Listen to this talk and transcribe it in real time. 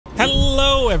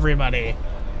Hello everybody,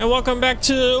 and welcome back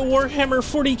to Warhammer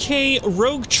 40K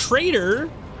Rogue Trader.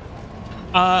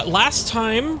 Last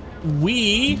time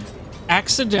we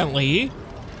accidentally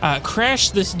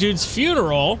crashed this dude's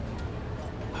funeral,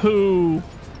 who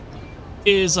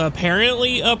is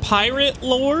apparently a pirate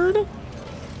lord,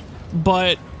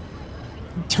 but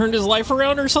turned his life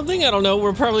around or something. I don't know.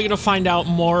 We're probably gonna find out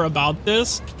more about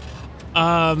this.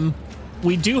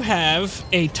 We do have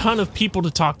a ton of people to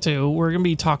talk to. We're going to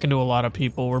be talking to a lot of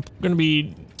people. We're going to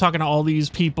be talking to all these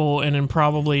people, and then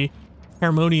probably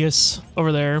Harmonious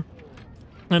over there.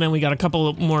 And then we got a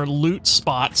couple more loot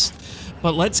spots.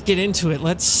 But let's get into it.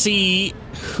 Let's see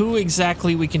who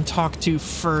exactly we can talk to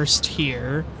first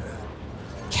here.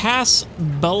 Kas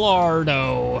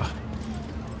Bellardo.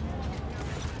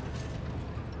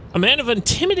 A man of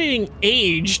intimidating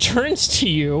age turns to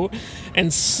you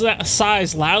and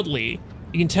sighs loudly.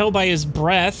 You can tell by his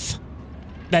breath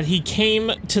that he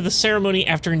came to the ceremony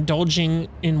after indulging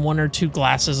in 1 or 2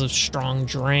 glasses of strong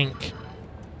drink.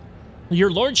 Your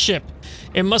lordship,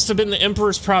 it must have been the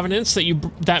Emperor's providence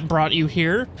that brought you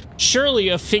here. Surely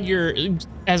a figure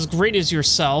as great as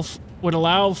yourself wouldn't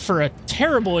allow for a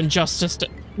terrible injustice to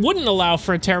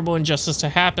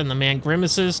happen. The man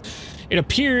grimaces. It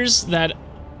appears that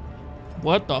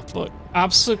what the fuck?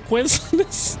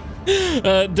 Obsequiousness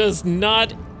does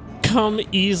not come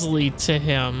easily to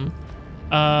him.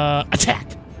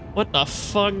 Attack! What the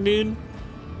fuck, dude?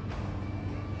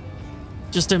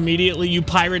 Just immediately, you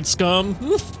pirate scum.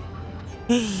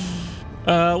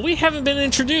 We haven't been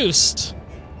introduced.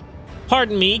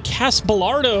 Pardon me, Kas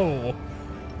Bellardo.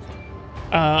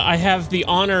 I have the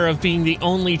honor of being the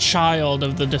only child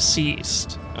of the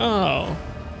deceased. Oh.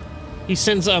 He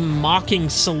sends a mocking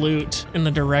salute in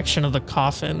the direction of the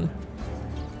coffin.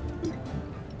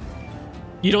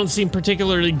 You don't seem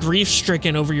particularly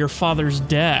grief-stricken over your father's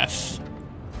death.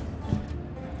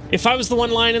 If I was the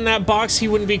one lying in that box, he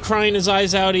wouldn't be crying his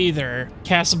eyes out either.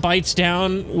 Kas bites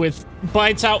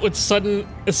out with sudden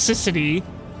acidity.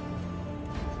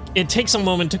 It takes a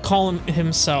moment to calm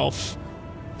himself.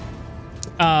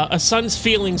 A son's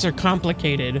feelings are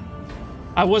complicated.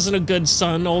 I wasn't a good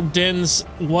son. Old Dens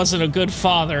wasn't a good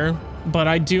father, but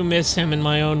I do miss him in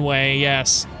my own way,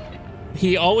 yes.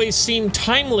 He always seemed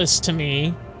timeless to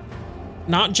me,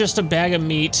 not just a bag of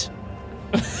meat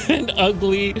and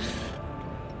ugly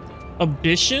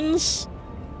ambitions,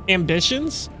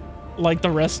 like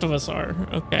the rest of us are.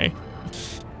 Okay.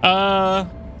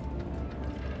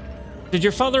 Did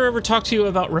your father ever talk to you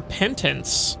about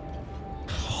repentance?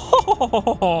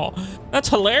 Oh, that's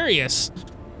hilarious.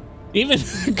 Even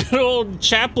good old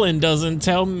Chaplain doesn't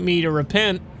tell me to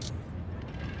repent.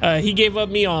 He gave up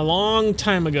me a long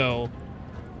time ago.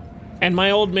 And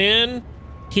my old man,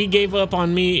 he gave up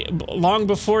on me long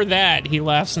before that. He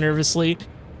laughs nervously.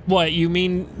 What, you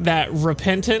mean that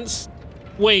repentance?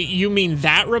 Wait, you mean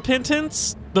that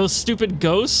repentance? Those stupid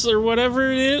ghosts or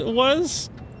whatever it was?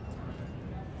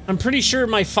 I'm pretty sure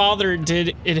my father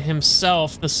did it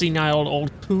himself, the senile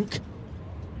old kook.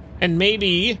 And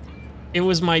maybe it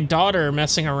was my daughter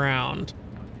messing around.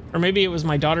 Or maybe it was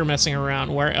my daughter messing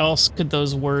around. Where else could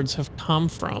those words have come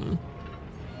from?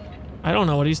 I don't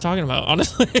know what he's talking about,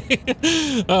 honestly.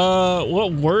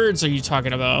 What words are you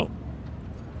talking about?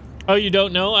 Oh, you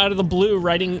don't know? Out of the blue,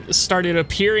 writing started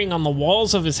appearing on the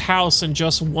walls of his house in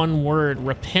just one word: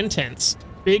 repentance.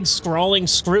 Big scrawling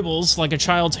scribbles like a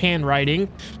child's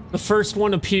handwriting. The first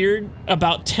one appeared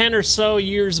about 10 or so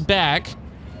years back.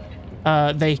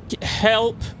 They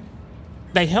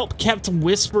kept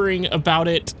whispering about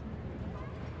it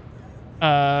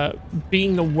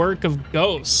being the work of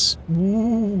ghosts.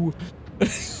 Woo.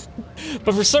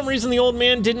 But for some reason the old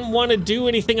man didn't want to do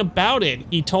anything about it.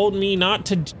 He told me not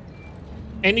to,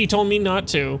 and he told me not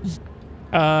to.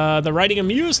 The writing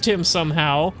amused him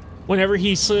somehow. Whenever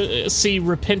he see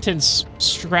repentance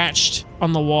scratched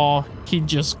on the wall, he'd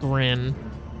just grin.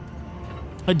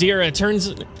 Adelia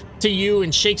turns to you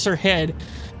and shakes her head.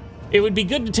 It would be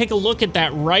good to take a look at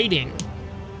that writing.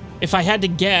 If I had to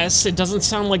guess, it doesn't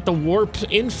sound like the warp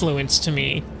influence to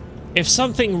me. If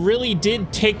something really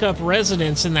did take up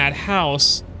residence in that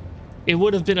house, it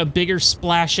would have been a bigger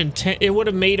splash it would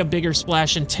have made a bigger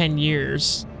splash in 10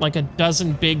 years, like a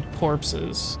dozen big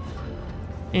corpses.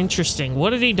 Interesting. What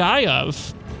did he die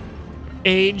of?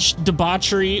 Age,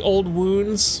 debauchery, old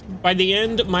wounds. By the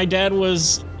end, my dad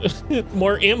was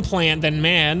more implant than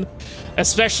man,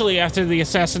 especially after the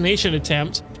assassination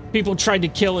attempt. People tried to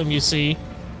kill him, you see.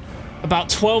 About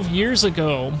 12 years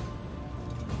ago.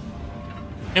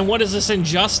 And what is this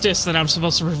injustice that I'm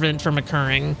supposed to prevent from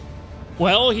occurring?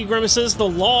 Well, he grimaces, the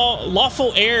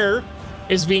lawful heir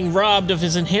is being robbed of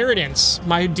his inheritance.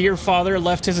 My dear father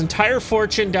left his entire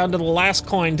fortune down to the last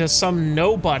coin to some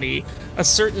nobody, a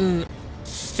certain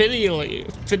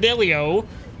Fidelio,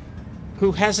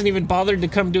 who hasn't even bothered to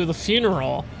come to the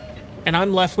funeral, and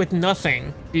I'm left with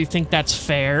nothing. Do you think that's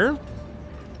fair?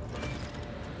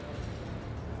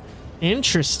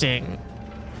 Interesting.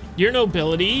 Your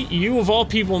nobility, you of all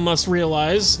people must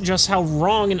realize just how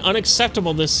wrong and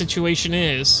unacceptable this situation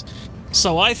is.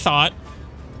 So I thought,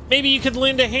 maybe you could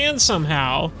lend a hand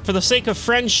somehow, for the sake of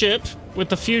friendship with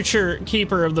the future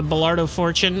keeper of the Bellardo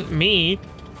fortune, me,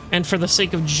 and for the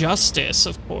sake of justice,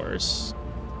 of course.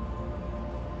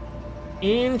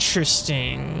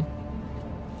 Interesting.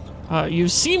 You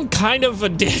seem kind of a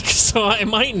dick, so I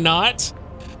might not.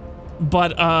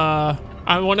 But, I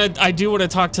do want to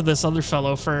talk to this other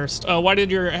fellow first. Why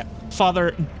did your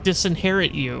father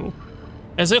disinherit you?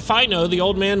 As if I know, the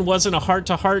old man wasn't a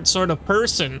heart-to-heart sort of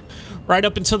person. Right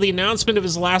up until the announcement of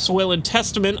his last will and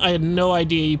testament, I had no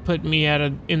idea he put me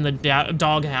in the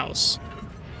doghouse.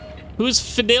 Who's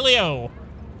Fidelio?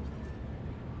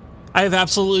 I have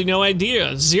absolutely no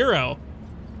idea. Zero.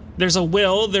 There's a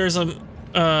will, there's a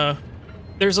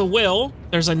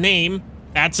name,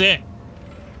 that's it.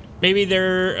 Maybe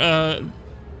they're,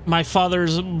 my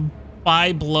father's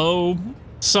by-blow,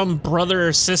 some brother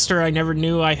or sister I never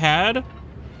knew I had.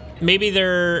 Maybe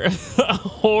they're a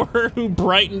whore who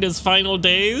brightened his final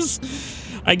days.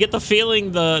 I get the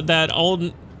feeling that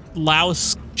old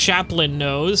louse Chaplain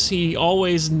knows. He's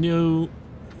always known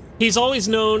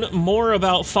more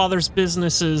about father's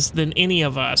businesses than any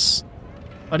of us,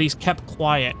 but he's kept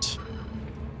quiet.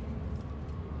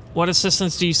 What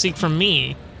assistance do you seek from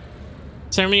me?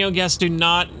 Ceremonial guests do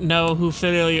not know who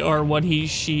Fidelio or what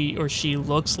she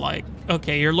looks like.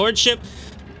 Okay, your lordship,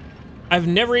 I've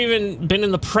never even been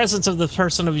in the presence of the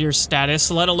person of your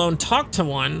status, let alone talk to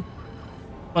one.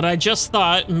 But I just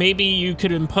thought maybe you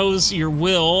could impose your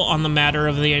will on the matter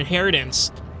of the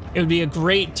inheritance. It would be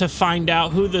great to find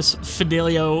out who this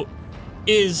Fidelio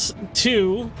is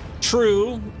too.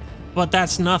 True, but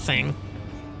that's nothing.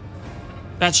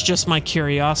 That's just my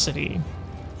curiosity.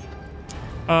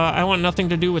 I want nothing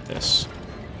to do with this.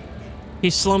 He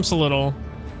slumps a little.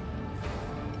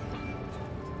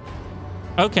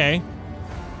 Okay.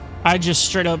 I just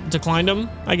straight up declined him,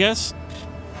 I guess.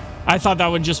 I thought that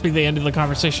would just be the end of the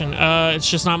conversation. It's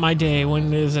just not my day.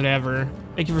 When is it ever?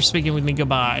 Thank you for speaking with me.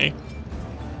 Goodbye.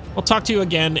 I'll talk to you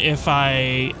again if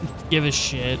I give a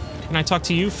shit. Can I talk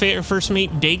to you first,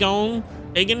 meet Daggen?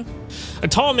 A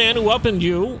tall man who opened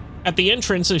you at the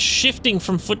entrance is shifting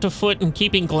from foot to foot and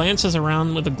keeping glances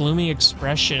around with a gloomy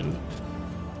expression.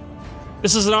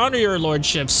 This is an honor, your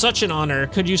lordship. Such an honor.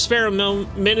 Could you spare a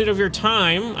minute of your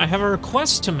time? I have a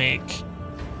request to make.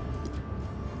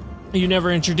 You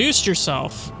never introduced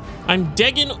yourself. I'm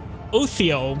Daggen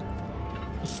Othello.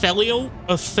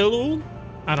 Othello?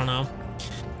 I don't know.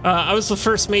 I was the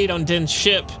first mate on Din's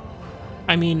ship.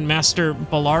 I mean, Master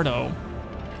Bellardo.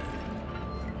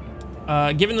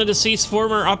 Given the deceased's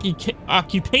former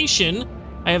occupation,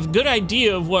 I have a good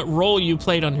idea of what role you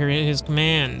played under his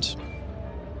command.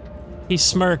 He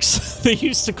smirks. They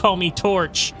used to call me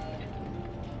Torch.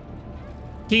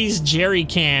 He's Jerry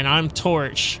Can, I'm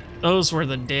Torch. Those were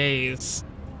the days.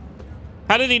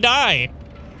 How did he die?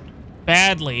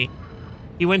 Badly.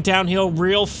 He went downhill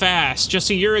real fast.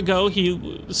 Just a year ago, he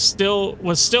was still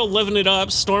living it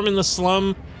up, storming the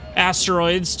slum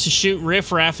asteroids to shoot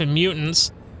riffraff and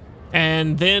mutants.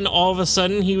 And then all of a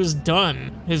sudden he was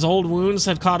done. His old wounds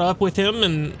had caught up with him,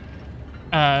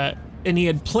 and he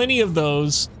had plenty of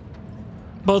those,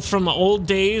 both from the old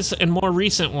days and more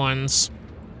recent ones.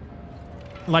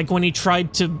 Like when he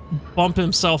tried to bump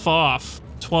himself off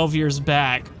 12 years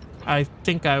back. I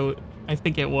think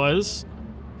it was.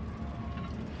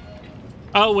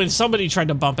 Oh, when somebody tried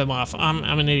to bump him off.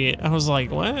 I'm an idiot. I was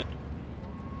like, what?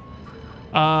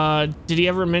 Did he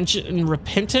ever mention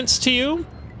repentance to you?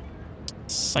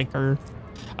 Psycher.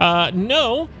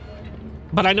 No,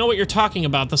 but I know what you're talking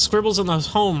about. The scribbles in the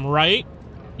home, right?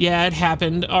 Yeah, it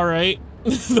happened. All right.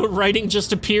 The writing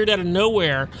just appeared out of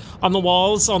nowhere on the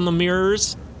walls, on the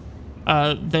mirrors.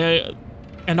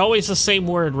 And always the same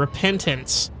word,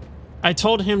 repentance. I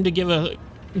told him to get a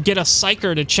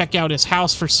psyker to check out his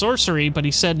house for sorcery, but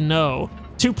he said no.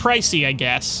 Too pricey, I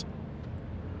guess.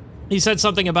 He said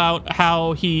something about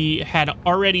how he had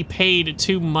already paid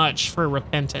too much for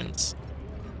repentance.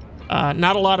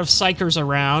 Not a lot of psychers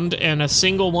around, and a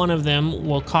single one of them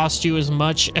will cost you as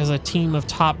much as a team of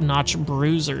top-notch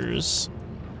bruisers.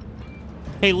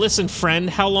 Hey, listen, friend,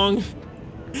 how long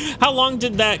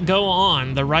did that go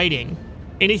on, the writing?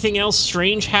 Anything else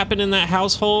strange happen in that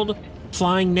household?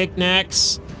 Flying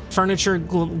knickknacks? furniture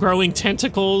growing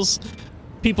tentacles,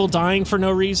 people dying for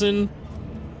no reason.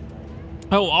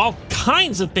 Oh, all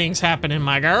kinds of things happening,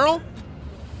 my girl.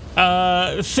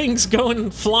 Things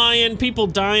going flying, people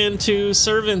dying too,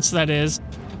 servants, that is.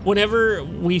 Whenever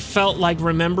we felt like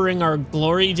remembering our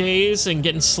glory days and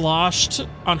getting sloshed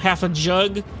on half a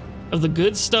jug of the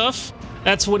good stuff,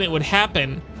 that's when it would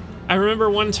happen. I remember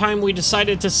one time we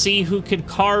decided to see who could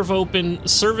carve open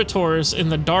servitors in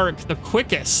the dark the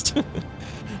quickest.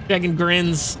 Daggen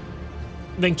grins,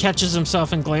 then catches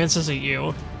himself and glances at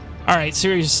you. Alright,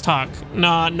 serious talk.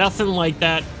 Nah, nothing like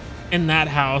that in that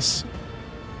house.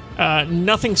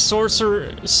 Nothing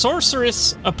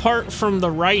sorcerous apart from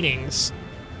the writings.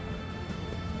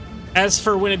 As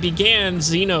for when it began,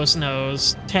 Xenos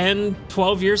knows. 10,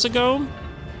 12 years ago?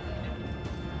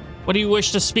 What do you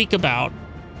wish to speak about?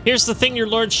 Here's the thing, your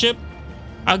lordship.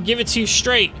 I'll give it to you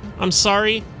straight. I'm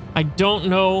sorry. I don't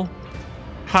know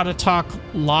how to talk to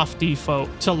lofty folk.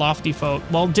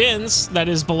 Well, Dins, that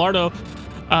is Bellardo,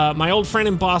 my old friend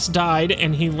and boss died,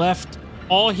 and he left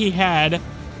all he had,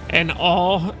 and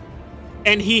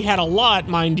he had a lot,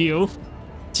 mind you,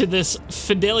 to this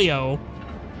Fidelio.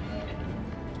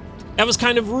 That was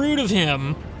kind of rude of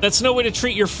him. That's no way to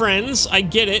treat your friends. I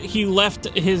get it. He left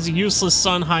his useless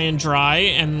son high and dry,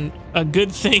 and a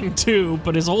good thing too,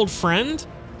 but his old friend?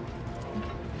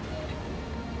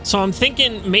 So I'm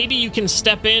thinking maybe you can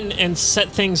step in and set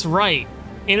things right.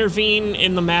 Intervene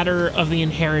in the matter of the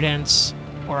inheritance,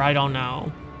 or I don't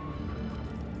know.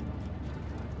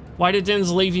 Why did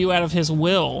Dins leave you out of his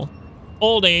will?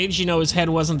 Old age, you know, his head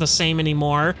wasn't the same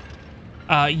anymore.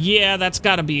 Yeah, that's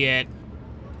gotta be it.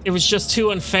 It was just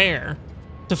too unfair.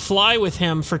 To fly with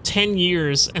him for 10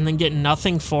 years and then get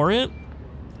nothing for it?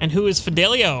 And who is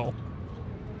Fidelio?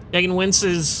 Daggen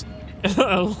winces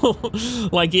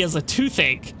like he has a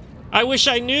toothache. I wish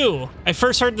I knew. I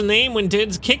first heard the name when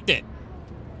Dins kicked it.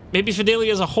 Maybe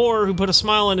Fidelio is a whore who put a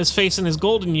smile on his face in his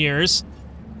golden years,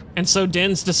 and so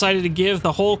Dins decided to give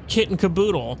the whole kit and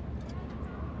caboodle.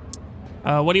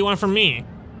 What do you want from me?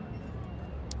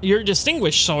 You're a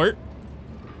distinguished sort.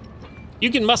 You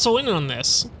can muscle in on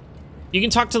this. You can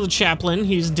talk to the chaplain,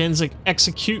 he's Din's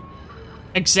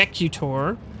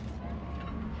executor,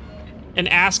 and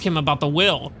ask him about the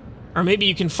will. Or maybe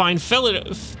you can find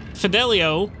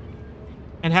Fidelio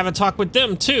and have a talk with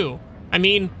them, too. I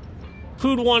mean,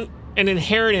 who'd want an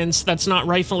inheritance that's not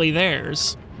rightfully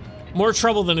theirs? More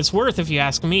trouble than it's worth, if you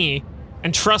ask me.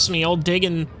 And trust me, old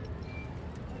Daggen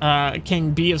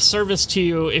can be of service to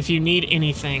you if you need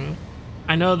anything.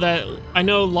 I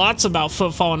know lots about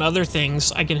footfall and other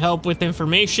things. I can help with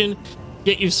information,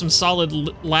 get you some solid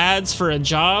lads for a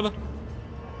job.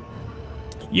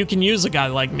 You can use a guy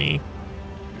like me.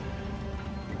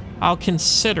 I'll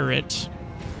consider it.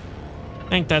 I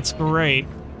think that's great.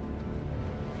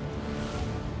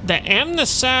 The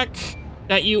amnesac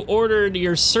that you ordered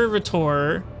your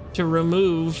servitor to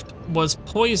remove was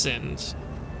poisoned.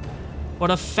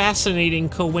 What a fascinating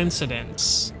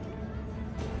coincidence.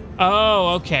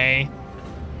 Oh, okay.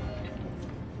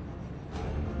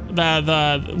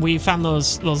 We found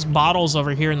those bottles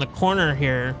over here in the corner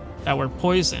here that were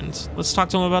poisoned. Let's talk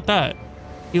to him about that.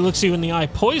 He looks you in the eye.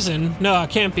 Poison? No, it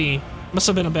can't be. Must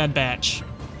have been a bad batch.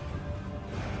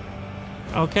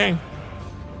 Okay.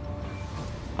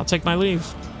 I'll take my leave.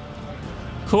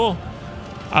 Cool.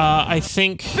 I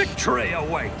think victory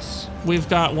awaits. We've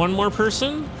got one more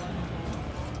person.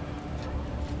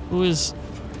 Who is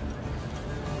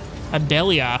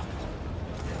Adelia?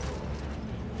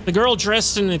 The girl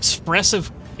dressed in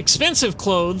expensive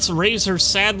clothes raises her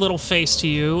sad little face to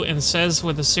you and says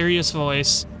with a serious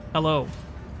voice, "Hello.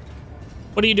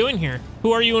 What are you doing here?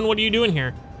 Who are you and what are you doing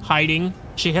here?" Hiding.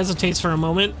 She hesitates for a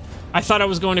moment. I thought I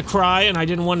was going to cry and I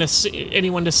didn't want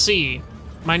anyone to see.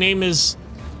 My name is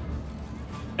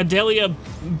Adelia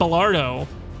Bellardo.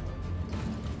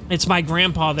 It's my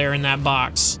grandpa there in that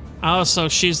box. Oh, so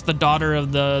she's the daughter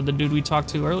of the dude we talked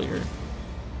to earlier.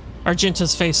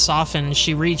 Argenta's face softens.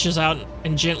 She reaches out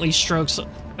and gently strokes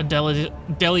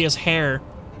Adelia's hair.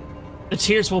 The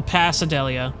tears will pass,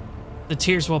 Adelia. The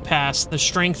tears will pass. The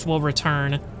strength will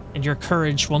return, and your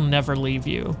courage will never leave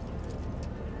you.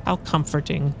 How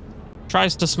comforting.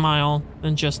 Tries to smile,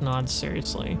 then just nods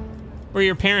seriously. Where are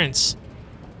your parents?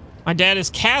 My dad is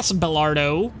Kas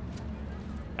Bellardo.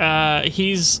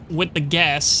 He's with the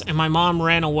guests, and my mom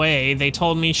ran away. They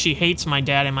told me she hates my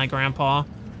dad and my grandpa.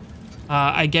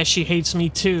 I guess she hates me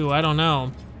too. I don't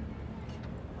know.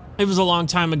 It was a long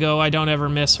time ago. I don't ever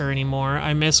miss her anymore.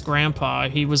 I miss Grandpa.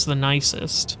 He was the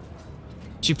nicest.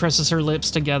 She presses her lips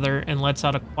together and lets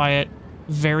out a quiet,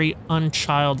 very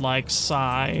unchildlike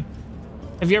sigh.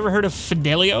 Have you ever heard of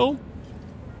Fidelio?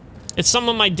 It's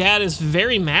someone my dad is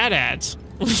very mad at.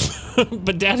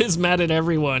 But Dad is mad at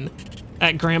everyone.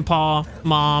 At Grandpa,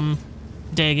 Mom,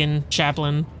 Daggen,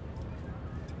 Chaplain.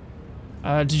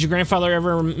 Did your grandfather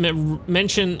ever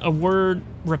mention a word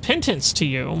repentance to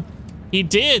you? He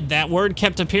did. That word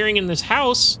kept appearing in this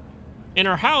house, in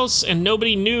our house, and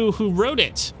nobody knew who wrote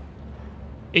it.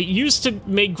 It used to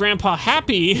make Grandpa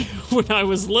happy when I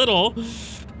was little.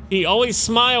 He always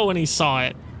smiled when he saw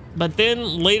it. But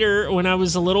then later, when I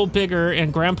was a little bigger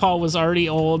and Grandpa was already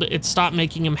old, it stopped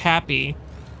making him happy.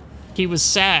 He was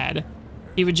sad.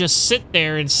 He would just sit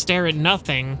there and stare at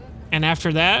nothing. And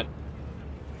after that,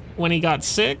 when he got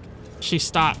sick, she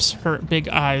stops, her big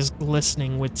eyes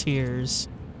glistening with tears.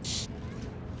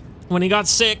 When he got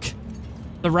sick,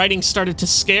 the writing started to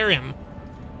scare him.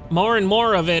 More and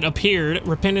more of it appeared.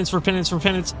 Repentance, repentance,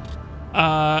 repentance.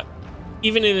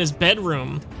 Even in his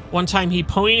bedroom. One time he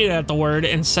pointed at the word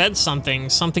and said something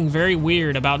very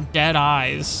weird about dead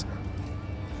eyes.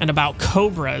 And about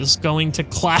cobras going to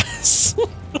class.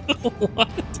 What?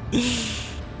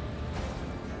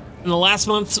 In the last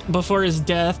months before his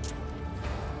death,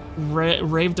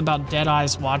 raved about dead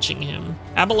eyes watching him.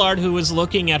 Abelard, who was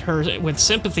looking at her with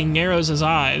sympathy, narrows his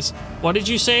eyes. What did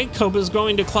you say? Cobras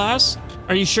going to class?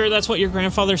 Are you sure that's what your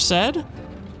grandfather said?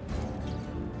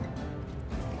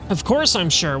 Of course I'm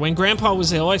sure. When Grandpa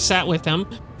was ill, I sat with him,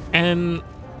 and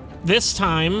this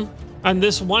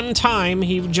one time,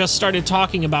 he just started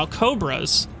talking about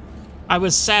cobras. I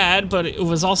was sad, but it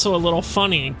was also a little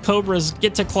funny. Cobras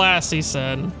get to class, he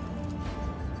said.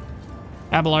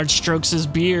 Abelard strokes his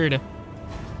beard.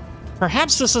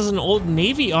 Perhaps this is an old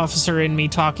Navy officer in me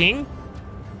talking,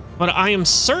 but I am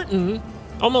certain,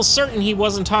 almost certain he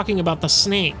wasn't talking about the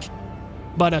snake,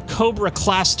 but a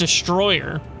Cobra-class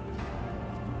destroyer.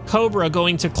 Cobra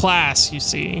going to class, you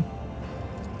see.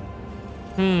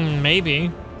 Maybe.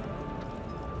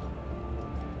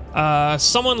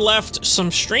 Someone left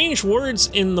some strange words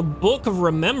in the Book of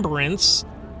Remembrance,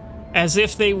 as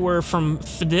if they were from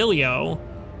Fidelio.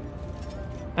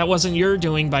 That wasn't your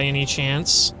doing by any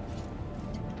chance.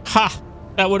 Ha!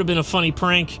 That would have been a funny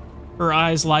prank. Her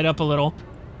eyes light up a little.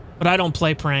 But I don't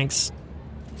play pranks.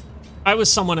 I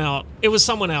was someone else. It was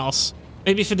someone else.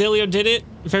 Maybe Fidelio did it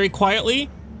very quietly.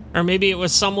 Or maybe it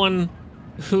was someone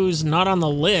who's not on the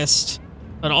list,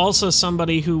 but also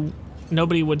somebody who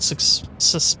nobody would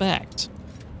suspect.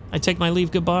 I take my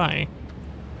leave goodbye.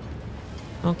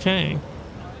 Okay.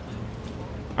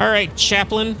 Alright,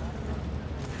 Chaplain.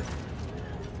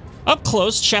 Up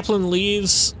close, Chaplain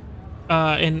leaves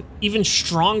an even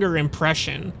stronger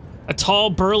impression. A tall,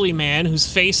 burly man whose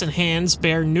face and hands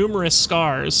bear numerous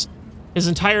scars. His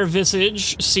entire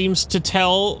visage seems to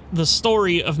tell the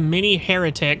story of many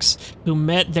heretics who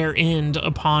met their end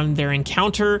upon their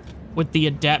encounter with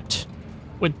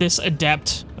this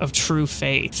adept of true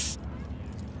faith.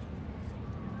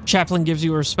 Chaplain gives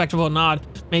you a respectable nod.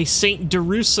 May Saint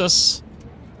Drusus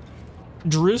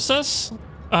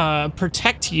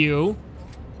protect you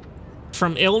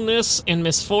from illness and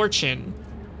misfortune.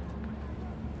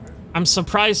 I'm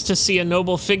surprised to see a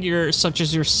noble figure such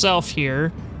as yourself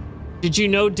here. Did you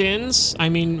know Dins? I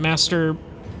mean, Master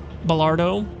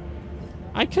Bellardo?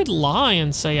 I could lie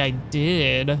and say I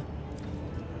did.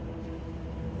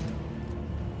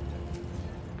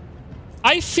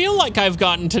 I feel like I've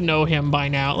gotten to know him by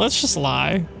now. Let's just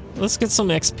lie. Let's get some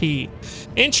XP.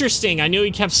 Interesting. I knew he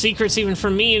kept secrets even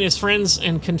from me and his friends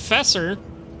and confessor.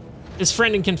 His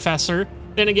friend and confessor.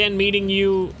 Then again, meeting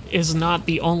you is not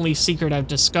the only secret I've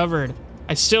discovered.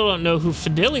 I still don't know who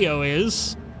Fidelio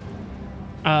is.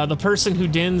 The person who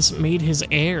Dins made his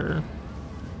heir.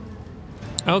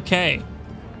 Okay.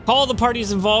 Call the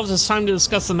parties involved. It's time to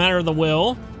discuss the matter of the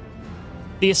will.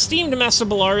 The esteemed Master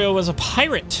Bellardo was a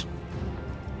pirate.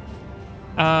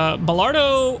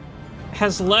 Bellardo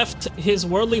has left his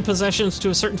worldly possessions to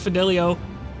a certain Fidelio.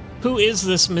 Who is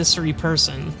this mystery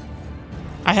person?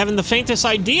 I haven't the faintest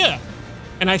idea.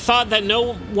 And I thought that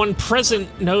no one present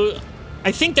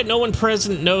I think that no one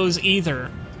present knows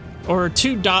either. Or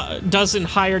 2 dozen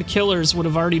hired killers would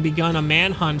have already begun a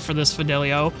manhunt for this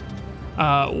Fidelio,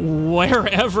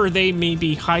 wherever they may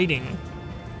be hiding.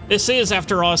 This is,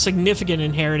 after all, a significant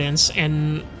inheritance,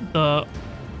 and the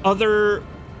other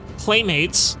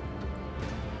playmates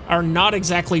are not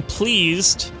exactly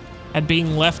pleased at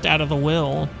being left out of the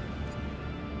will.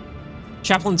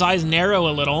 Chaplain's eyes narrow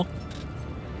a little.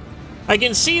 I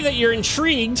can see that you're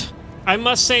intrigued. I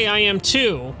must say I am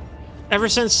too. Ever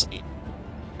since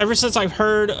I've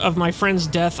heard of my friend's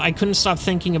death, I couldn't stop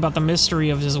thinking about the mystery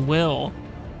of his will.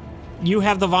 You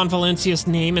have the Von Valentius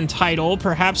name and title.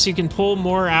 Perhaps you can pull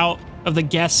more out of the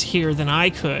guests here than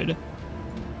I could.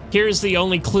 Here's the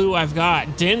only clue I've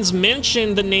got. Dins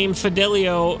mentioned the name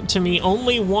Fidelio to me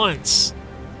only once.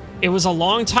 It was a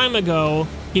long time ago.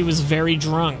 He was very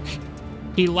drunk.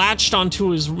 He latched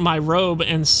onto my robe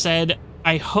and said,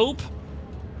 I hope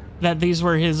that these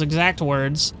were his exact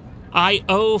words. I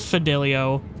owe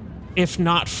Fidelio, if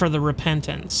not for the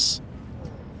repentance.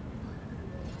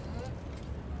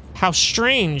 How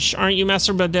strange. Aren't you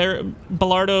Master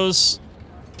Bellardo's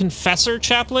confessor,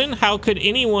 Chaplain? How could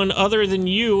anyone other than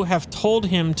you have told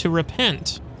him to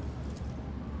repent?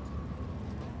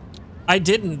 I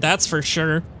didn't, that's for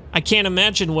sure. I can't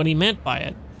imagine what he meant by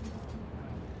it.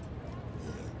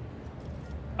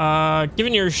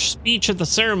 Given your speech at the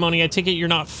ceremony, I take it you're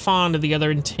not fond of the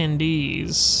other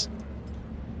attendees.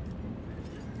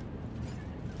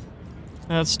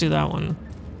 Let's do that one.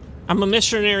 I'm a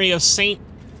missionary of Saint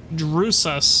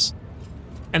Drusus,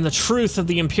 and the truth of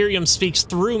the Imperium speaks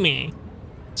through me,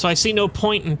 so I see no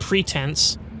point in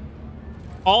pretense.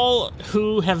 All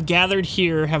who have gathered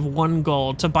here have one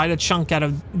goal, to bite a chunk out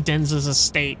of Dens's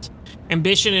estate.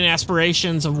 Ambition and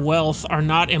aspirations of wealth are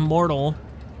not immoral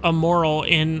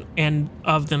in and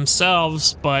of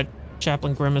themselves, but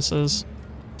Chaplain grimaces.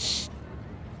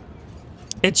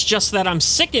 It's just that I'm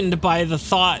sickened by the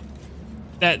thought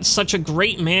that such a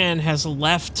great man has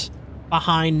left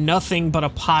behind nothing but a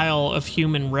pile of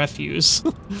human refuse.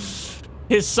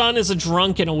 His son is a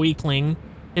drunk and a weakling.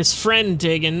 His friend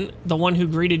Daggen, the one who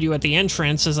greeted you at the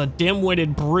entrance, is a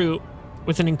dim-witted brute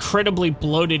with an incredibly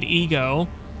bloated ego.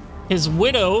 His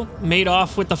widow made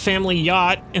off with the family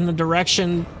yacht in the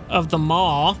direction of the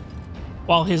maw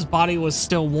while his body was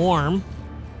still warm,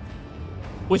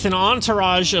 with an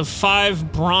entourage of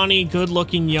 5 brawny,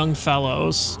 good-looking young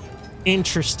fellows.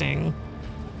 Interesting.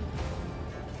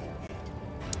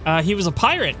 He was a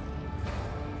pirate.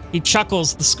 He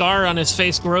chuckles. The scar on his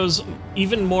face grows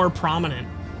even more prominent.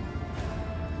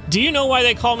 Do you know why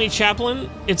they call me Chaplain?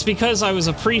 It's because I was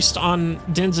a priest on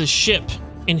Dens's ship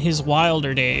in his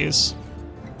wilder days.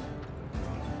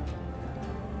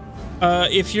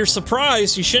 If you're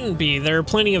surprised, you shouldn't be. There are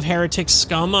plenty of heretic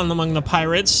scum among the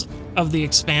pirates of the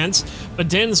Expanse, but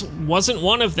Dens wasn't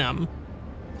one of them.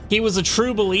 He was a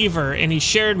true believer, and he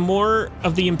shared more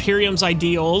of the Imperium's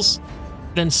ideals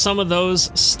than some of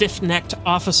those stiff-necked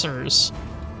officers.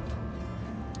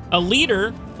 A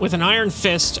leader with an iron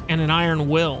fist and an iron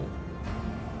will.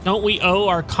 Don't we owe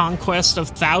our conquest of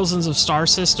thousands of star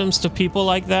systems to people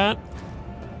like that?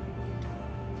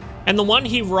 And the ones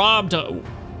he robbed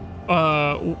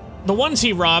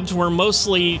were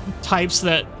mostly types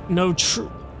that no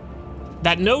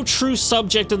true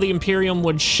subject of the Imperium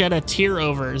would shed a tear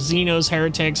over. Xenos,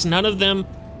 heretics, none of them,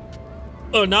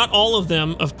 not all of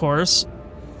them, of course,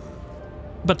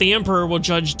 but the Emperor will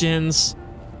judge Dens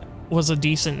was a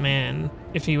decent man,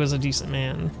 if he was a decent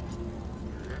man.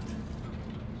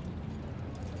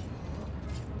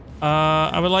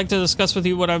 I would like to discuss with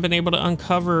you what I've been able to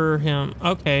uncover him.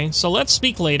 Okay, so let's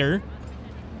speak later.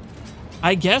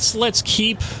 I guess let's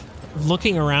keep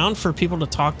looking around for people to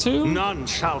talk to. None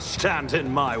shall stand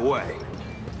in my way.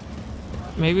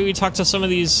 Maybe we talk to some of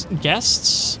these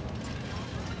guests.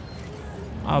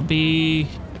 I'll be...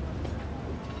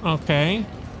 Okay.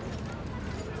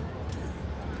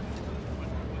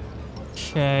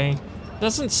 Okay.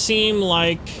 Doesn't seem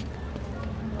like...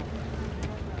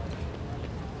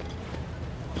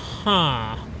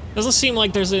 Huh. Doesn't seem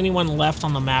like there's anyone left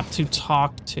on the map to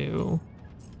talk to.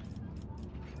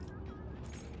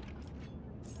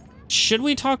 Should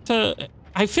we talk to...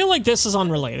 I feel like this is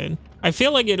unrelated. I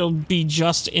feel like it'll be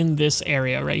just in this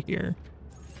area right here.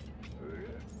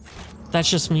 That's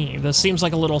just me. This seems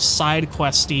like a little side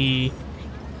questy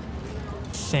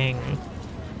thing.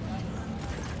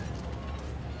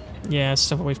 Yeah,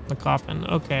 step away from the coffin.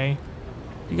 Okay.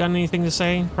 You got anything to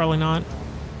say? Probably not.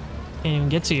 Can't even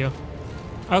get to you.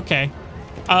 Okay.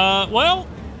 Well,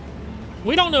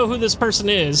 we don't know who this person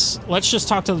is. Let's just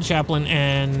talk to the chaplain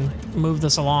and move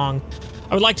this along.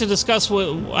 I would like to discuss what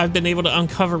I've been able to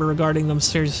uncover regarding the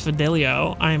mysterious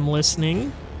Fidelio. I am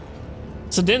listening.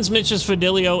 So Dens mentions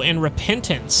Fidelio and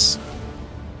repentance.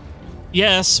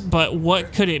 Yes, but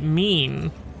what could it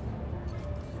mean?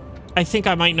 I think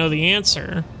I might know the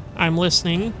answer. I'm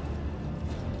listening.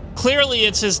 Clearly,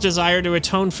 it's his desire to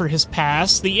atone for his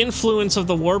past. The influence of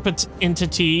the warp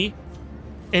entity,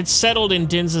 it settled in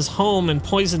Dens's home and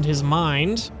poisoned his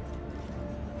mind.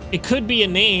 It could be a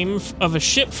name of a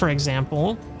ship, for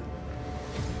example.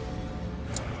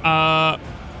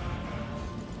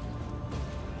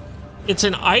 It's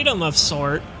an item of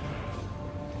sort.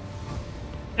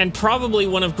 And probably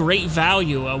one of great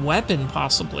value, a weapon,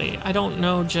 possibly. I don't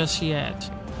know just yet.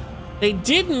 They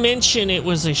did mention it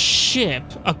was a ship,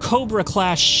 a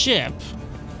Cobra-class ship.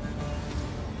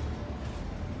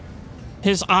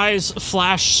 His eyes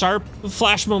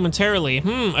flash momentarily.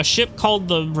 A ship called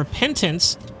the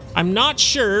Repentance? I'm not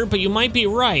sure, but you might be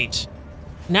right.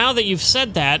 Now that you've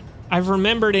said that, I've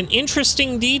remembered an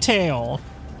interesting detail.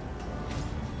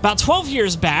 About 12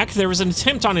 years back, there was an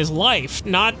attempt on his life.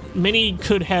 Not many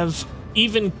could have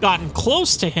even gotten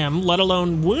close to him, let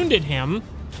alone wounded him.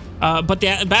 But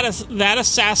that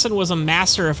assassin was a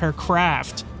master of her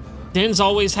craft. Din's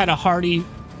always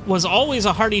was always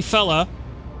a hardy fella,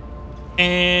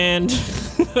 and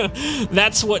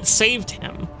that's what saved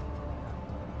him.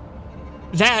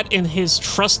 That and his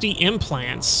trusty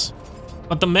implants.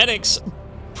 But the medics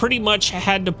pretty much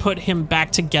had to put him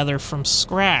back together from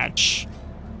scratch.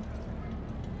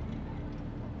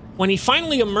 When he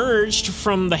finally emerged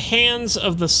from the hands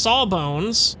of the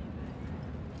Sawbones,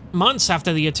 months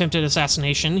after the attempted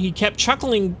assassination, he kept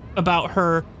chuckling about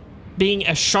her being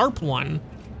a sharp one,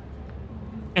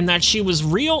 and that she was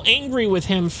real angry with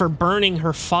him for burning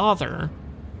her father,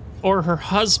 or her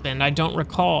husband, I don't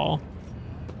recall.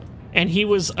 And he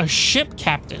was a ship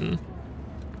captain.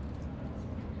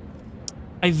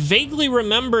 I vaguely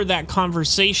remember that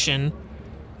conversation,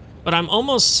 but I'm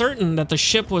almost certain that the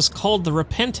ship was called the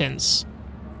Repentance,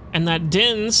 and that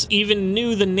Dins even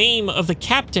knew the name of the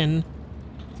captain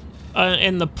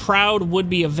and the proud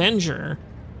would-be Avenger.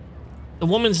 The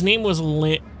woman's name was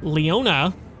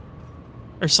Leona,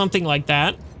 or something like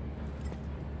that.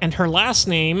 And her last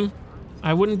name,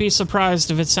 I wouldn't be surprised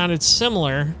if it sounded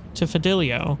similar to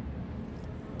Fidelio.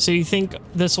 So you think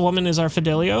this woman is our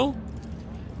Fidelio?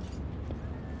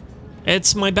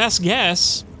 It's my best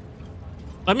guess.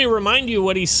 Let me remind you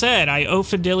what he said. I owe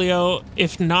Fidelio,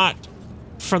 if not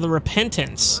for the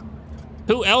Repentance.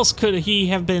 Who else could he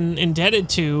have been indebted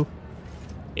to,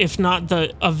 if not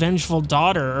the avengeful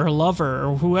daughter or lover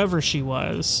or whoever she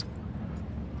was?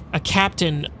 A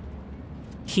captain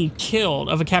he killed,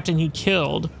 of a captain he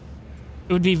killed.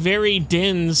 It would be very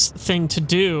Din's thing to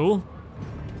do,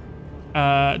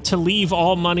 to leave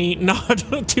all money not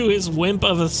to his wimp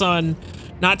of a son,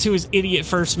 not to his idiot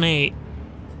first mate,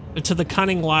 but to the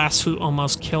cunning lass who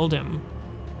almost killed him.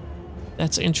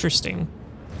 That's interesting.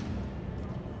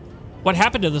 What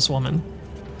happened to this woman?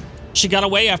 She got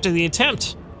away after the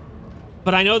attempt,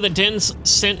 but I know that Din's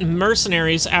sent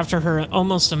mercenaries after her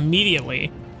almost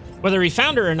immediately. Whether he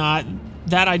found her or not,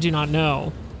 that I do not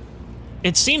know.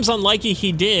 It seems unlikely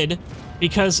he did,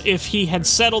 because if he had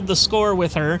settled the score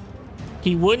with her,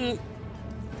 he wouldn't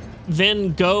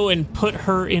then go and put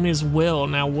her in his will,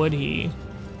 now would he?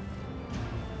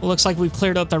 Well, looks like we've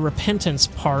cleared up the Repentance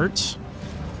part.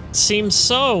 Seems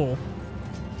so.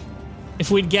 If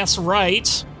we'd guess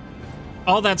right,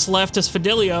 all that's left is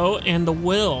Fidelio and the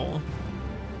will.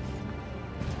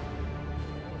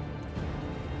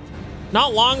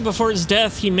 Not long before his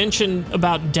death, he mentioned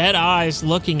about dead eyes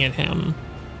looking at him.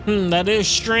 That is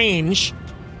strange.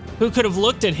 Who could have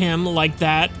looked at him like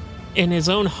that in his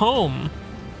own home?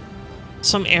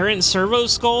 Some errant servo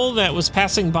skull that was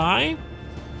passing by?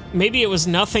 Maybe it was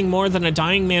nothing more than a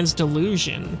dying man's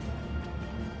delusion.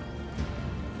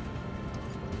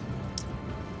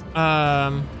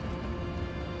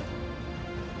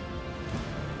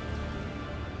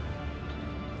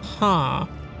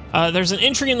 There's an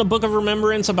entry in the Book of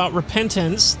Remembrance about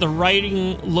repentance. The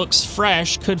writing looks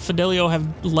fresh. Could Fidelio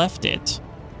have left it?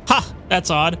 Ha! That's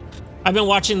odd. I've been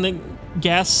watching the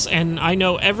guests, and I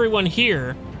know everyone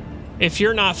here. If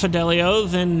you're not Fidelio,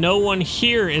 then no one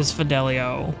here is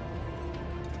Fidelio.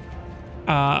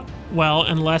 Well,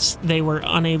 unless they were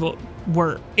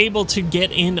able to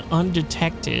get in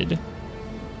undetected.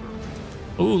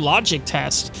 Ooh, logic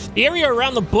test. The area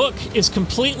around the book is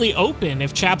completely open.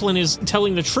 If Chaplain is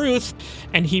telling the truth,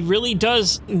 and he really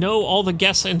does know all the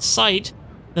guests in sight,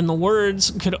 then the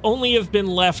words could only have been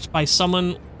left by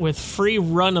someone with free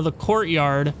run of the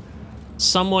courtyard,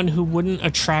 someone who wouldn't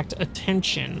attract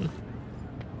attention.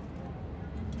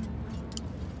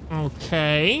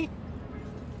 Okay.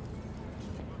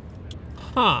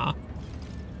 Huh. I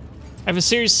have a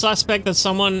serious suspect that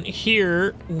someone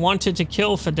here wanted to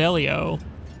kill Fidelio.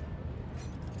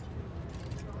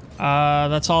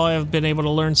 That's all I've been able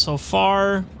to learn so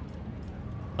far.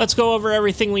 Let's go over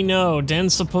everything we know. Den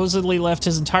supposedly left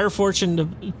his entire fortune to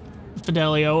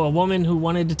Fidelio, a woman who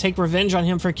wanted to take revenge on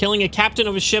him for killing a captain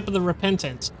of a ship of the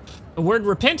Repentance. The word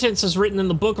Repentance is written in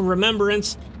the Book of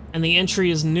Remembrance, and the entry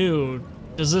is new.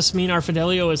 Does this mean our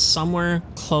Fidelio is somewhere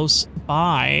close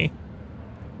by?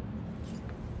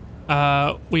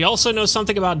 We also know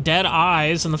something about dead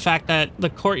eyes and the fact that the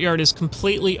courtyard is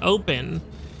completely open.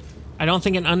 I don't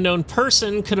think an unknown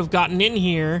person could have gotten in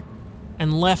here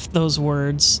and left those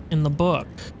words in the book.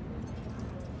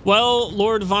 Well,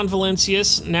 Lord Von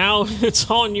Valentius, now it's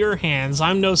all in your hands.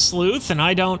 I'm no sleuth, and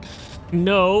I don't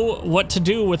know what to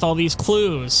do with all these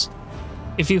clues.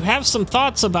 If you have some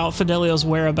thoughts about Fidelia's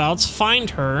whereabouts, find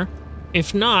her.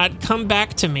 If not, come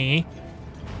back to me.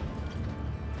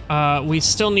 We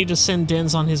still need to send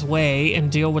Dens on his way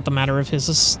and deal with the matter of his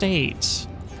estate.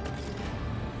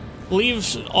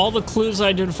 Believe all the clues I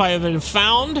identify have been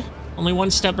found. Only one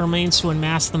step remains to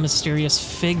unmask the mysterious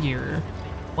figure.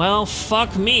 Well,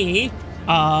 fuck me.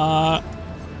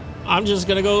 I'm just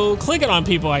gonna go clicking on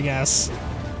people, I guess.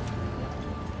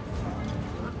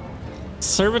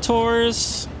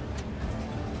 Servitors.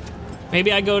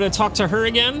 Maybe I go to talk to her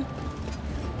again?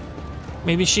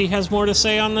 Maybe she has more to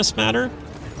say on this matter?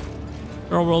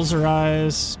 Girl rolls her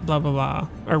eyes, blah, blah, blah.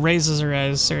 Or raises her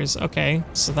eyes, serious. Okay,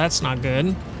 so that's not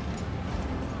good.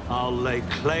 I'll lay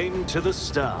claim to the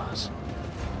stars.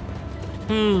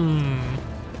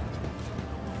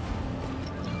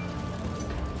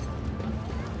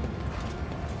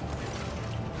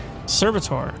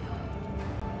 Servitor.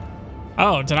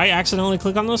 Oh, did I accidentally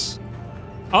click on this?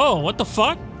 Oh, what the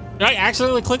fuck? Did I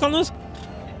accidentally click on this?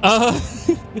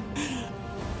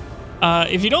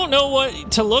 If you don't know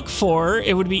what to look for,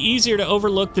 it would be easier to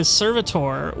overlook this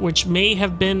servitor, which may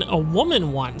have been a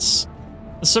woman once.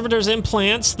 The servitor's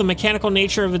implants, the mechanical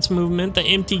nature of its movement, the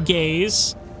empty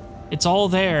gaze. It's all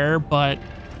there, but...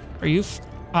 Are you...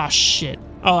 Ah, shit.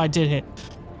 Oh, I did hit.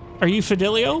 Are you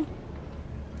Fidelio?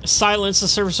 Silence, the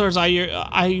servitor's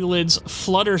eyelids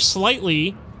flutter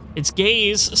slightly. Its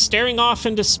gaze staring off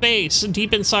into space,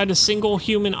 deep inside a single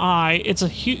human eye. It's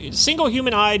a single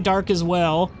human eye, dark as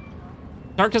well.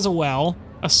 Dark as a well.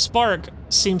 A spark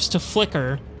seems to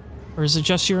flicker. Or is it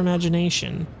just your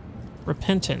imagination?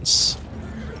 Repentance.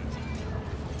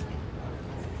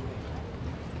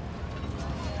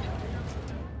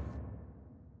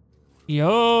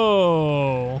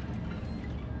 Yo.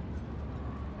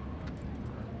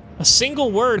 A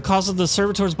single word causes the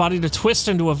servitor's body to twist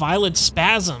into a violent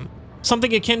spasm.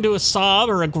 Something akin to a sob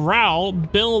or a growl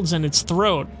builds in its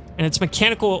throat, and its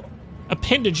mechanical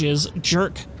appendages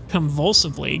jerk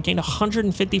convulsively. Gained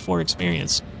 154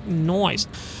 experience. Nice.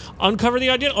 Uncover the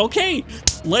idea. Okay,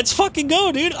 let's fucking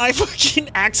go, dude. I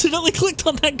fucking accidentally clicked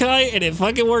on that guy and it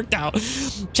fucking worked out.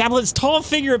 Chaplain's tall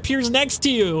figure appears next to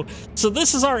you. So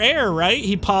this is our heir, right?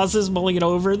 He pauses, mulling it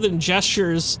over, then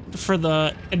gestures for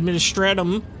the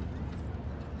administratum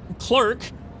clerk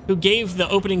who gave the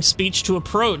opening speech to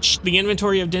approach. The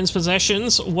inventory of Din's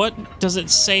possessions. What does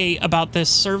it say about this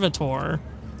servitor?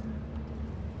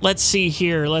 Let's see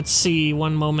here. Let's see.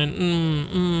 One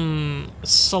moment.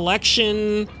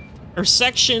 Selection or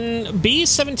section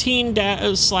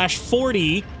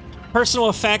B17/40. Personal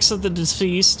effects of the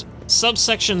deceased.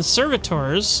 Subsection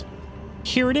servitors.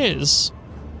 Here it is.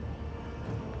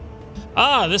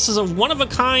 Ah, this is a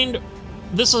one-of-a-kind.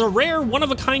 This is a rare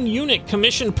one-of-a-kind unit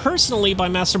commissioned personally by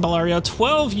Master Bellario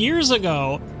 12 years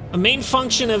ago. A main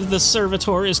function of the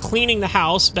servitor is cleaning the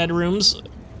house, bedrooms,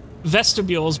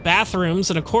 vestibules, bathrooms,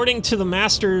 and according to the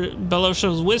Master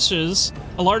Belardo's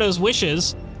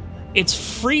wishes,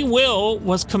 its free will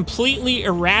was completely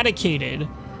eradicated,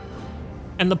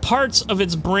 and the parts of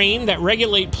its brain that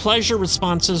regulate pleasure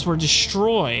responses were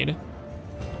destroyed.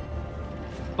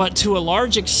 But to a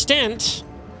large extent,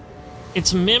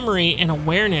 its memory and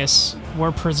awareness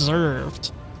were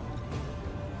preserved.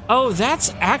 Oh,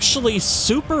 that's actually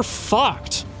super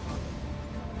fucked.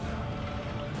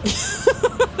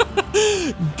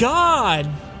 God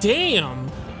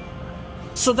damn.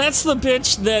 So that's the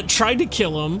bitch that tried to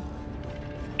kill him,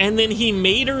 and then he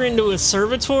made her into a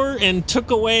servitor and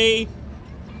took away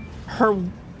her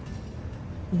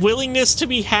willingness to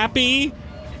be happy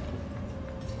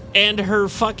and her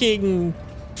fucking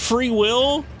free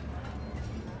will,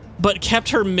 but kept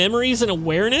her memories and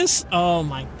awareness? Oh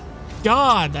my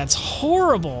god, that's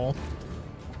horrible.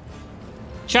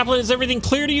 Chaplain, is everything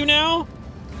clear to you now?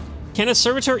 Can a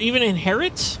servitor even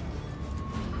inherit?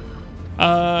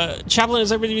 Chaplain,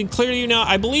 is everything clear to you now?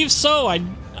 I believe so. I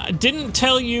didn't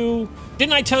tell you...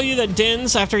 Didn't I tell you that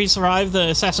Dens, after he survived the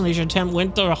assassination attempt,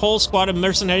 went through a whole squad of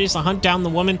mercenaries to hunt down the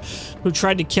woman who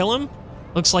tried to kill him?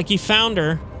 Looks like he found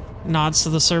her. Nods to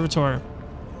the servitor.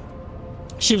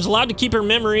 She was allowed to keep her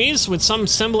memories with some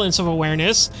semblance of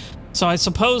awareness, so I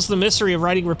suppose the mystery of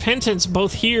writing repentance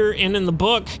both here and in the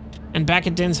book and back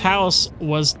at Den's house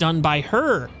was done by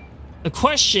her. The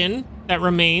question that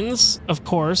remains, of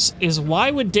course, is why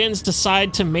would Dens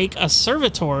decide to make a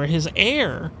servitor his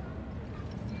heir?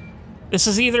 This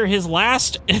is either his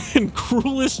last and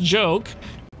cruelest joke,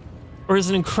 or is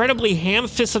an incredibly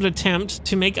ham-fisted attempt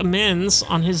to make amends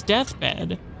on his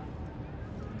deathbed?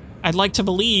 I'd like to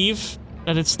believe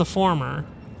that it's the former.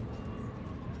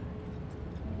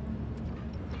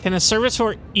 Can a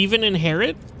servitor even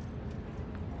inherit?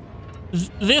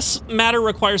 This matter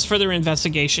requires further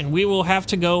investigation. We will have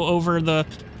to go over the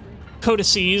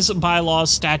codices,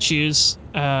 bylaws, statutes,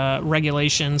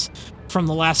 regulations from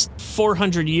the last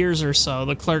 400 years or so.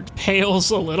 The clerk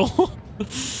pales a little,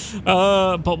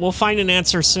 but we'll find an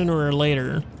answer sooner or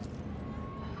later.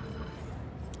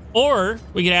 Or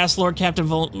we could ask Lord Captain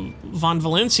von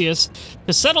Valencius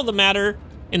to settle the matter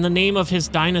in the name of his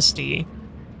dynasty.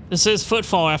 This is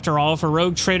footfall, after all. If a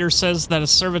rogue trader says that a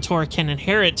servitor can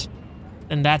inherit,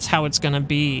 then that's how it's gonna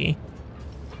be.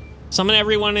 Summon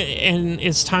everyone, and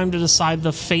it's time to decide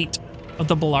the fate of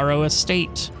the Bellardo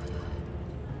estate.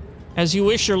 As you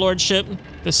wish, your lordship.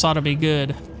 This ought to be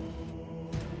good.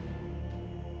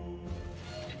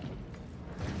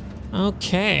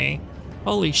 Okay.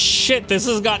 Holy shit, this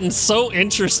has gotten so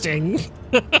interesting.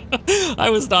 I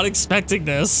was not expecting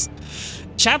this.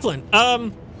 Chaplain,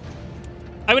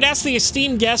 I would ask the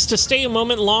esteemed guest to stay a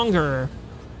moment longer.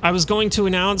 I was going to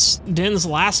announce Din's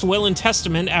last will and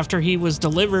testament after he was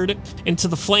delivered into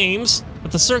the flames,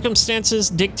 but the circumstances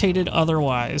dictated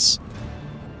otherwise.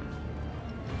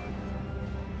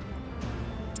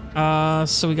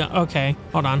 So we got, okay,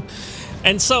 hold on.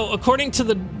 And so, according to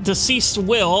the deceased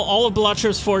will, all of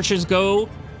Bellatrix's fortunes go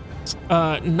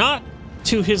not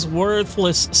to his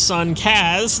worthless son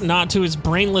Kas, not to his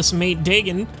brainless mate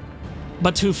Daggen,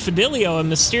 but to Fidelio, a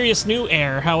mysterious new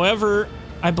heir. However,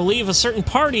 I believe a certain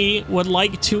party would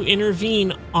like to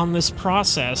intervene on this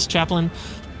process. Chaplain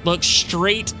looks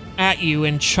straight at you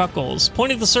and chuckles.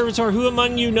 Point at the servitor. Who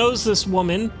among you knows this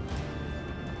woman?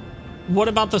 What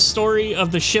about the story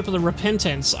of the ship of the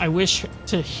repentance? I wish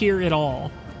to hear it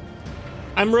all.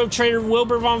 I'm rogue trader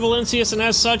Wilbur von Valencius, and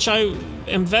as such, I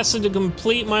am vested to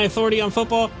complete my authority on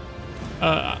football.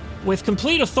 With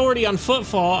complete authority on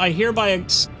footfall, I hereby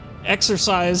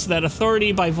exercise that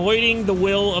authority by voiding the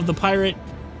will of the pirate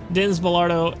Dins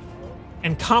Bellardo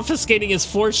and confiscating his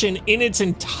fortune in its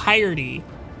entirety.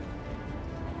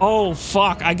 Oh,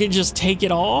 fuck. I could just take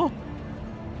it all?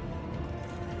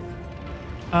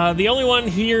 The only one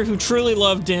here who truly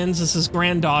loved Dins is his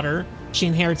granddaughter. She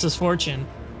inherits his fortune.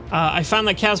 I found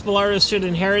that Kas Bellardo should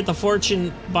inherit the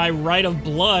fortune by right of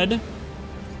blood.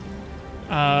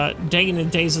 Daggen and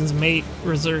Dazen's mate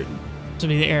reserved to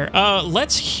be the heir.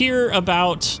 Let's hear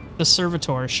about the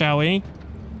servitor, shall we?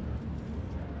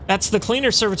 That's the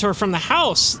cleaner servitor from the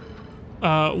house.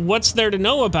 What's there to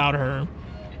know about her?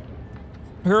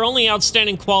 Her only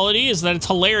outstanding quality is that it's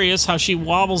hilarious how she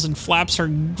wobbles and flaps her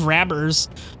grabbers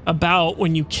about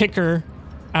when you kick her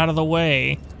out of the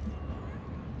way.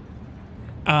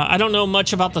 I don't know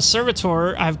much about the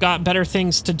servitor. I've got better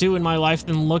things to do in my life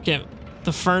than look at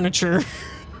the furniture.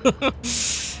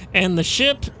 And the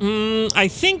ship, I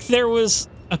think there was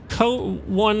a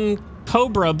one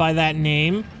Cobra by that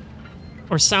name.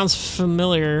 Or sounds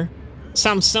familiar.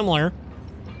 Sounds similar.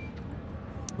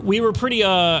 We were pretty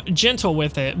gentle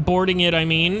with it. Boarding it, I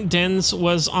mean. Dins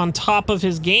was on top of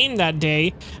his game that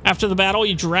day. After the battle,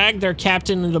 he dragged their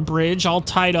captain to the bridge, all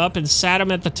tied up, and sat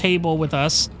him at the table with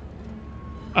us.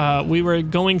 We were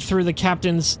going through the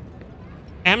captain's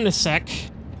amnesec.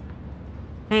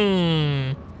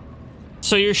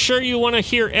 So you're sure you want to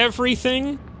hear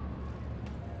everything?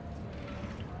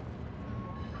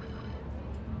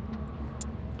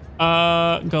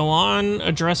 Go on.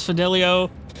 Address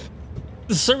Fidelio.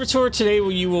 The servitor today,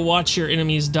 you will watch your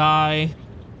enemies die.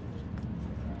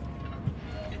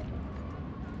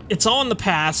 It's all in the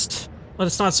past. Let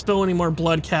us not spill any more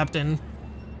blood, Captain.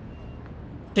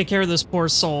 Take care of this poor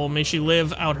soul. May she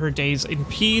live out her days in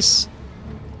peace.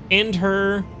 End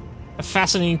her. A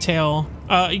fascinating tale.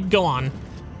 Go on.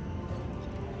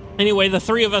 Anyway, the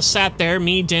three of us sat there,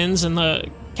 me, Dins, and the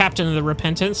captain of the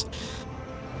Repentance,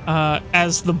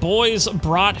 as the boys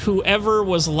brought whoever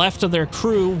was left of their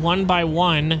crew one by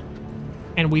one,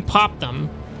 and we popped them.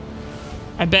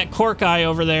 I bet Cork Eye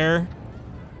over there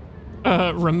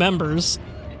remembers.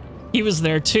 He was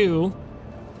there too.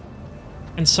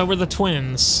 And so were the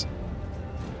twins.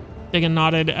 Daggen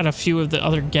nodded at a few of the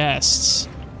other guests.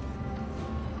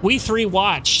 We three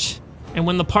watched, and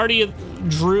when the party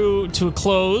drew to a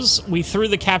close, we threw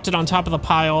the captain on top of the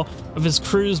pile of his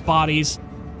crew's bodies,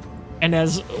 and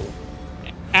as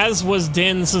was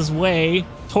Dins's way,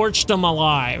 torched them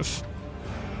alive.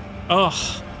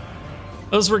 Ugh.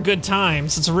 Those were good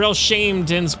times. It's a real shame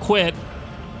Dins quit.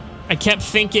 I kept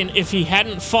thinking if he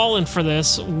hadn't fallen for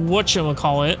this,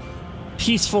 whatchamacallit,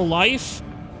 peaceful life,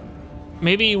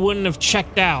 maybe he wouldn't have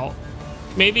checked out.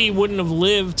 maybe he wouldn't have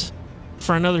lived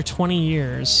for another 20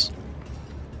 years.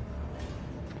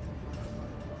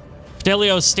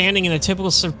 Adelia is standing in a typical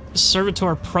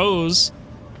servitor pose,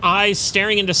 eyes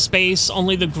staring into space.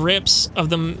 Only the grips of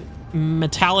the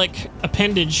metallic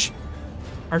appendage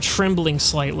are trembling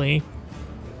slightly.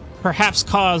 Perhaps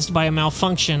caused by a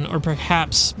malfunction, or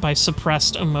perhaps by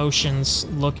suppressed emotions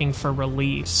looking for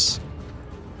release.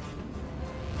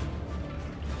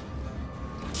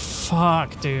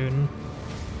 Fuck, dude.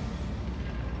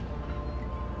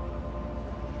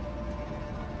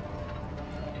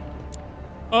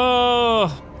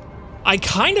 Oh, I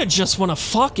kind of just want to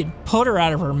fucking put her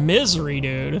out of her misery,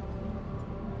 dude.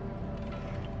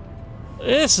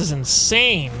 This is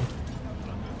insane.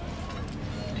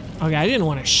 Okay, I didn't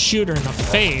want to shoot her in the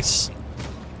face.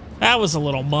 That was a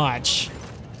little much.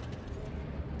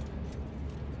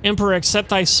 Emperor, accept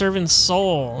thy servant's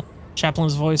soul.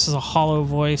 Chaplain's voice is a hollow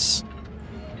voice.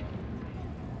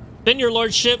 Then, your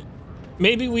lordship,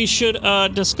 maybe we should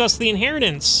discuss the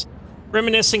inheritance.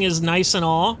 Reminiscing is nice and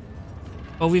all,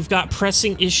 but we've got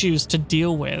pressing issues to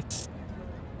deal with.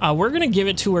 We're gonna give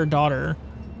it to her daughter.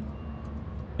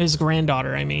 His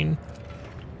granddaughter, I mean.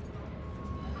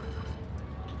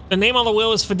 The name on the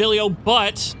will is Fidelio,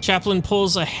 but Chaplain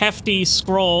pulls a hefty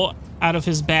scroll out of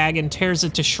his bag and tears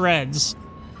it to shreds.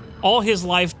 All his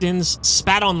life, Din's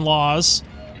spat on laws.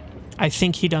 I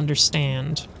think he'd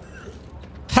understand.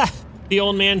 Ha! The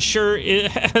old man sure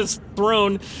has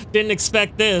thrown. Didn't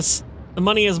expect this. The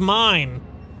money is mine.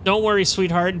 Don't worry,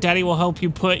 sweetheart. Daddy will help you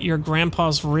put your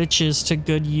grandpa's riches to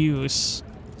good use.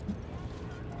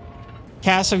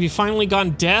 Cass, have you finally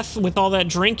gone deaf with all that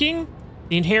drinking?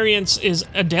 The inheritance is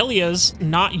Adelia's,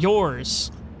 not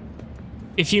yours.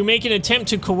 If you make an attempt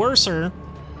to coerce her,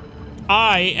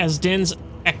 I, as Din's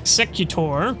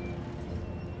executor,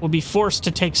 will be forced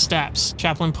to take steps.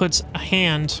 Chaplain puts a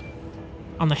hand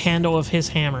on the handle of his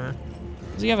hammer.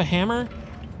 Does he have a hammer?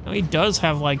 No, he does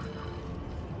have, like...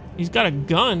 He's got a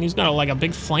gun. He's got, like, a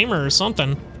big flamer or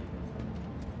something.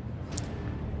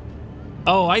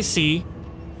 Oh, I see.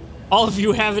 All of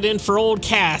you have it in for old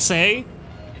Cass, eh?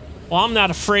 Well, I'm not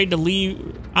afraid to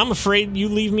leave. I'm afraid you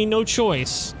leave me no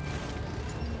choice.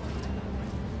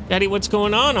 Daddy, what's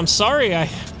going on? I'm sorry. I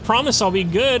promise I'll be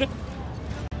good.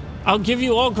 I'll give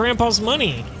you all Grandpa's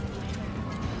money.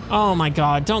 Oh my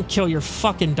God, don't kill your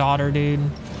fucking daughter, dude.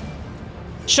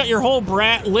 Shut your hole,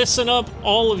 brat. Listen up,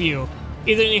 all of you.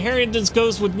 Either the inheritance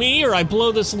goes with me or I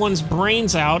blow this one's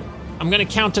brains out. I'm gonna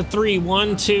count to 3.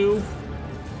 1, 2.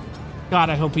 God,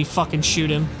 I hope we fucking shoot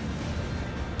him.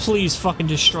 Please fucking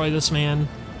destroy this man.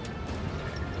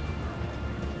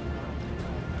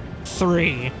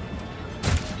 3.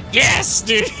 Yes,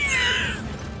 dude!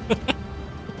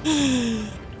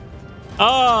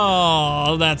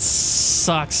 Oh, that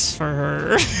sucks for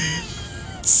her.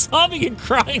 Sobbing and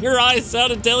crying her eyes out,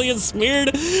 Adelia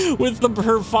smeared with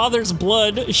her father's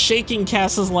blood, shaking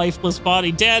Cass's lifeless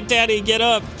body. Daddy, get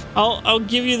up. I'll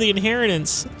give you the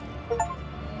inheritance.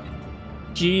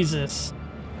 Jesus.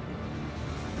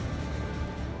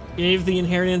 Gave the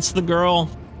inheritance to the girl.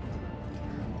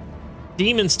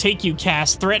 Demons take you,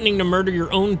 Cass. Threatening to murder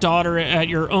your own daughter at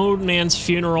your own man's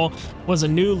funeral was a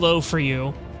new low for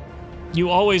you. You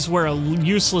always were a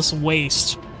useless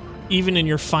waste, even in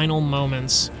your final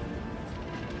moments.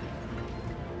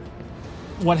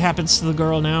 What happens to the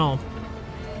girl now?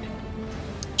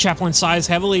 Chaplain sighs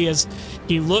heavily as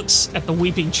he looks at the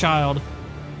weeping child.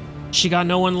 She got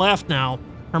no one left now.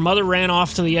 Her mother ran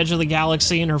off to the edge of the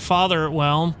galaxy, and her father,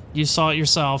 well, you saw it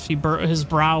yourself. His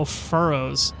brow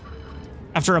furrows.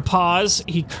 After a pause,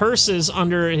 he curses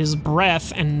under his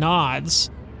breath and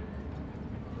nods.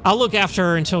 I'll look after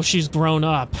her until she's grown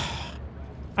up.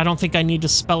 I don't think I need to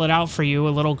spell it out for you. A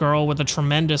little girl with a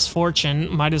tremendous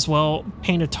fortune might as well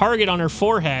paint a target on her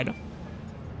forehead.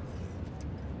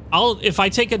 If I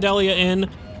take Adelia in,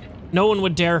 no one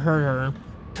would dare hurt her,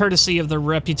 courtesy of the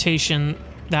reputation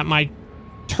that my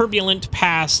turbulent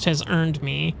past has earned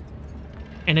me.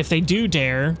 And if they do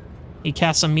dare, he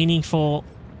casts a meaningful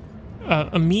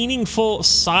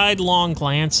sidelong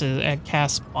glance at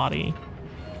Cass' body.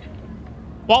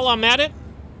 While I'm at it,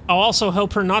 I'll also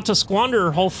help her not to squander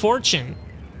her whole fortune.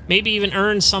 Maybe even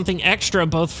earn something extra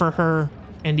both for her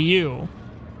and you.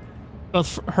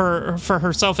 Both for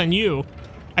herself and you.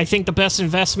 I think the best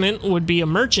investment would be a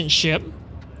merchant ship.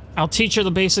 I'll teach her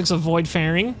the basics of void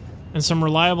faring and some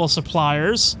reliable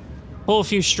suppliers. Pull a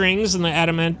few strings in the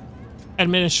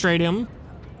administratum.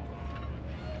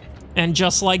 And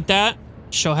just like that,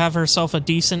 she'll have herself a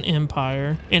decent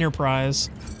enterprise.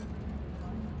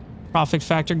 Profit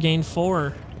factor gain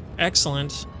 4.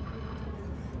 Excellent.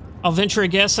 I'll venture a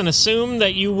guess and assume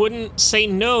that you wouldn't say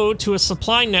no to a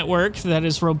supply network that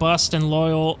is robust and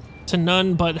loyal to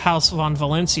none but House von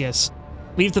Valencius.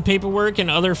 Leave the paperwork and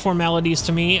other formalities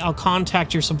to me. I'll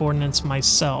contact your subordinates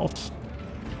myself.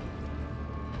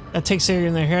 That takes care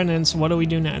of the inheritance. What do we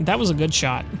do now? That was a good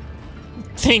shot.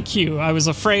 Thank you. I was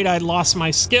afraid I'd lost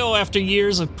my skill after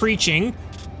years of preaching,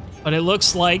 but it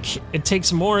looks like it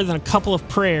takes more than a couple of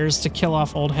prayers to kill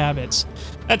off old habits.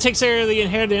 That takes care of the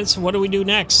inheritance. What do we do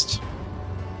next?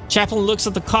 Chaplain looks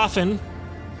at the coffin.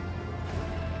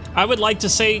 I would like to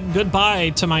say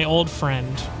goodbye to my old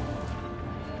friend.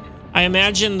 I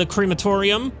imagine the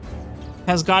crematorium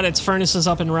has got its furnaces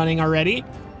up and running already,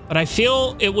 but I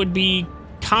feel it would be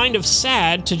kind of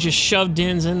sad to just shove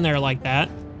Dins in there like that.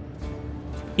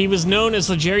 He was known as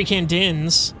the Jerrycan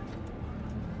Dins,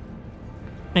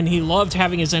 and he loved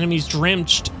having his enemies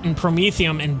drenched in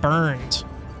promethium and burned.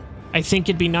 I think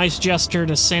it'd be a nice gesture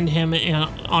to send him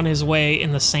on his way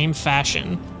in the same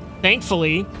fashion.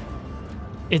 Thankfully,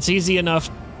 it's easy enough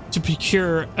to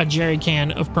procure a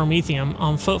jerrycan of promethium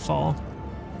on footfall.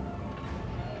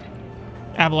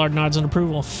 Abelard nods in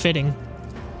approval. Fitting.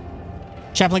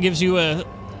 Chaplain gives you a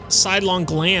sidelong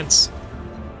glance.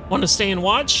 Want to stay and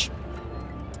watch?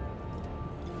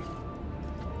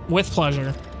 With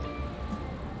pleasure.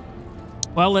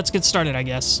 Well, let's get started, I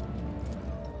guess.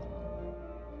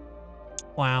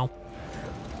 Wow.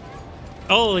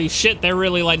 Holy shit, they're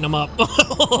really lighting them up.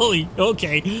 Holy,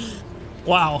 okay.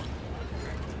 Wow.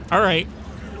 Alright.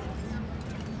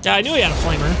 Yeah, I knew he had a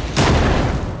flamer.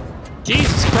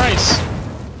 Jesus Christ.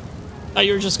 Thought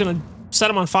you were just gonna set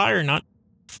him on fire, not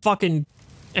fucking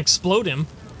explode him.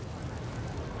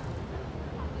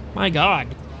 My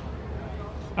god.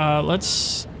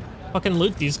 Let's fucking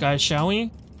loot these guys, shall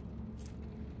we?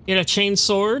 Get a chain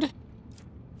sword.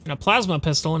 And a plasma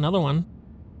pistol, another one.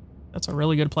 That's a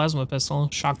really good plasma pistol.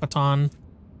 Shock baton.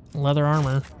 Leather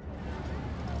armor.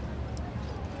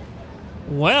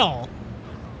 Well,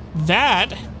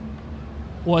 that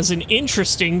was an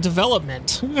interesting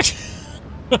development.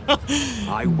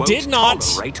 I won't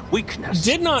tolerate weakness.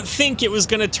 Did not think it was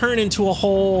going to turn into a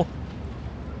whole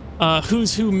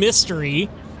who's who mystery,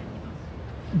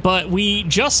 but we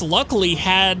just luckily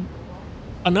had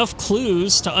enough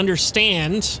clues to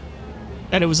understand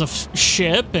that it was a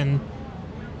ship, and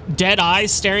dead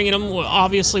eyes staring at him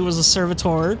obviously was a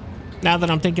servitor, now that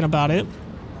I'm thinking about it.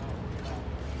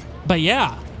 But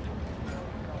yeah,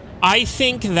 I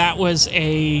think that was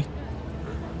a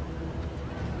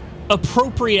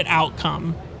appropriate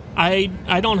outcome. I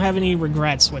don't have any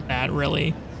regrets with that,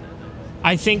 really.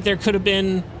 I think there could have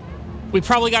been, we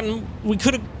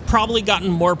could have probably gotten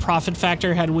more profit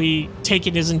factor had we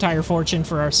taken his entire fortune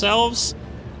for ourselves.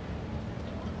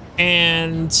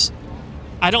 And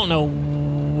I don't know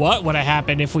what would have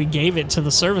happened if we gave it to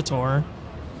the servitor.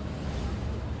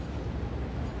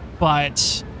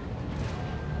 But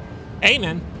hey,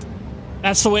 man,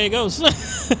 that's the way it goes.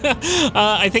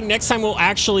 I think next time we'll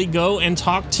actually go and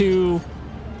talk to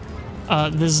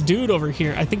this dude over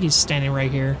here. I think he's standing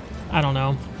right here. I don't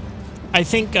know. I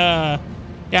think, yeah,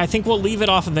 I think we'll leave it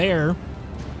off there.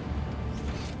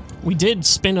 We did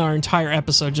spend our entire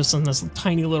episode just on this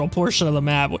tiny little portion of the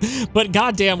map. But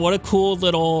goddamn, what a cool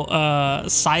little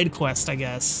side quest, I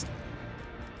guess.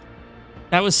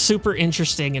 That was super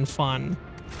interesting and fun.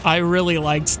 I really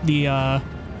liked the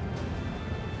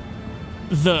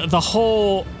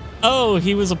whole, oh,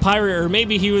 he was a pirate, or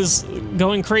maybe he was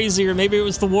going crazy, or maybe it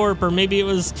was the warp, or maybe it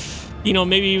was, you know,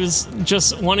 maybe he was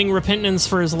just wanting repentance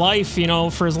for his life, you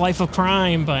know, for his life of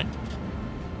crime,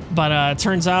 but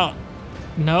turns out,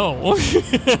 no.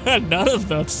 None of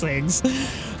those things.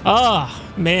 Ah,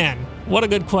 man, what a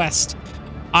good quest.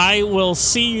 I will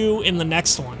see you in the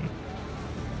next one.